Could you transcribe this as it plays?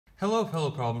Hello fellow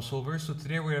problem solvers, so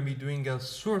today we're going to be doing a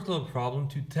short little problem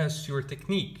to test your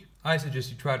technique. I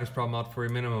suggest you try this problem out for a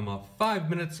minimum of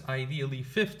 5 minutes, ideally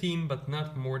 15, but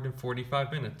not more than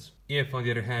 45 minutes. If on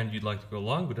the other hand you'd like to go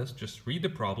along with us, just read the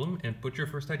problem and put your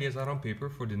first ideas out on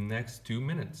paper for the next 2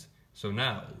 minutes. So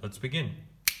now, let's begin.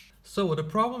 So what the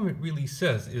problem it really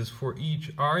says is for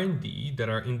each r and d that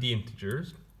are in the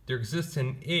integers, there exists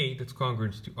an a that's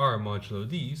congruent to r modulo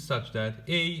d such that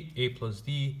a plus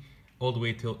d, all the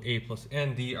way till a plus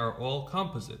nd are all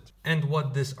composite. And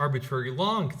what this arbitrary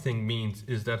long thing means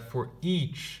is that for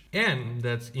each n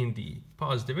that's in the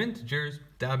positive integers,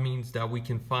 that means that we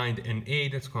can find an a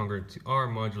that's congruent to r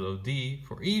modulo d.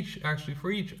 For each r,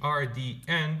 d,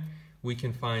 n, we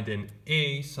can find an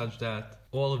a such that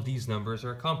all of these numbers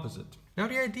are composite. Now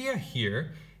the idea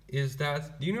here is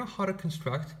that, do you know how to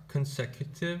construct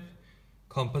consecutive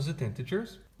composite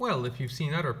integers? Well, if you've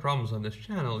seen other problems on this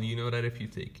channel, you know that if you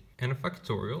take n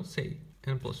factorial, say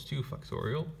n plus 2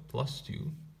 factorial plus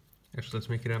 2, actually let's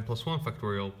make it n plus 1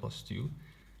 factorial plus 2,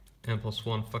 n plus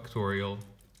 1 factorial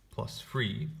plus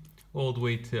 3, all the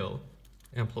way till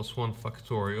n plus 1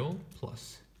 factorial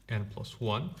plus n plus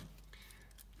 1.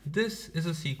 This is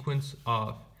a sequence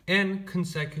of n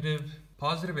consecutive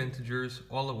positive integers,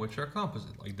 all of which are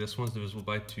composite. Like this one's divisible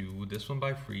by 2, this one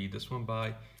by 3, this one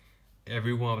by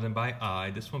every one of them by I,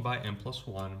 this one by n plus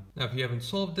 1. Now if you haven't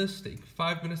solved this, take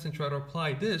 5 minutes and try to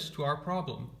apply this to our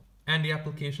problem. And the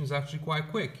application is actually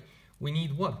quite quick. We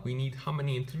need what? We need how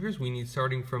many integers? We need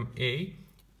starting from a,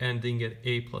 ending at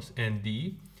a plus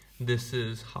nd. This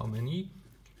is how many?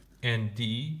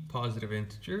 Nd positive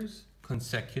integers,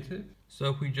 consecutive.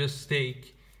 So if we just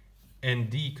take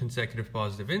nd consecutive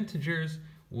positive integers,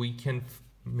 we can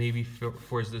maybe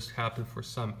force this to happen for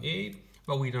some a,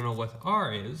 but we don't know what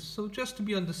r is. So just to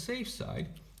be on the safe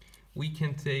side, we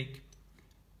can take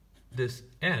this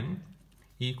n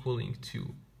equaling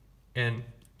to n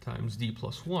times d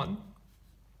plus 1.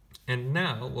 And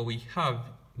now what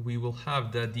we will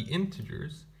have that the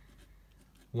integers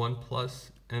 1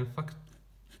 plus n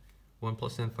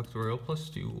factorial plus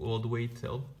 2 all the way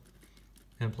till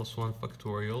n plus 1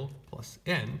 factorial plus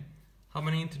n. How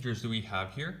many integers do we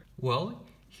have here? Well,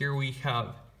 here we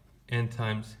have n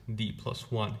times d plus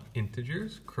 1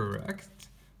 integers, correct?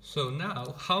 So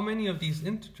now, how many of these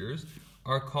integers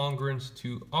are congruent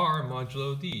to r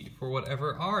modulo d for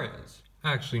whatever r is?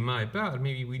 Actually, my bad,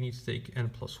 maybe we need to take n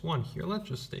plus 1 here. Let's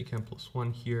just take n plus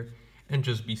 1 here and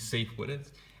just be safe with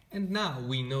it. And now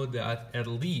we know that at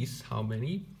least how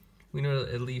many? We know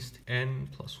that at least n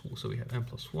plus, so we have n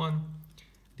plus 1,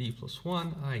 d plus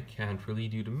 1. I can't really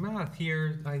do the math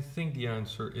here. I think the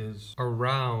answer is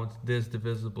around this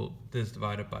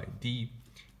divided by d,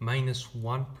 minus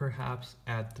 1 perhaps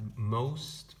at the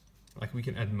most. Like we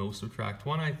can at most subtract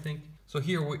 1, I think. So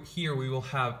here we will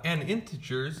have n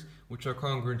integers which are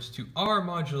congruent to r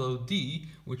modulo d,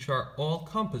 which are all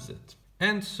composite.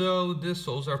 And so this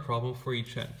solves our problem for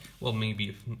each n. Well, maybe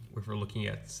if we're looking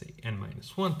at, say, n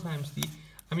minus 1 times d,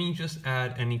 I mean, just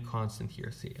add any constant here,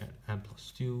 say n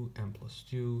plus 2, n plus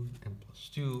 2, n plus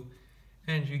 2,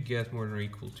 and you get more than or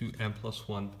equal to n plus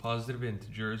 1 positive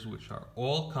integers, which are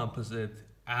all composite,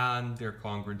 and they're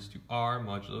congruent to r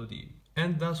modulo d.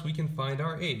 And thus we can find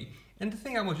our a. And the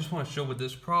thing I just want to show with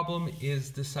this problem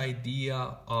is this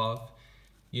idea of,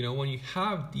 when you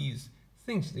have these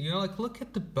things, like look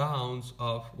at the bounds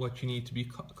of what you need to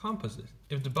be composite.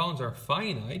 If the bounds are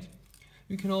finite,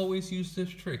 you can always use this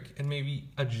trick and maybe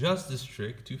adjust this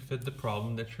trick to fit the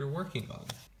problem that you're working on.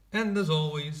 And as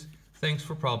always, thanks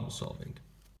for problem solving.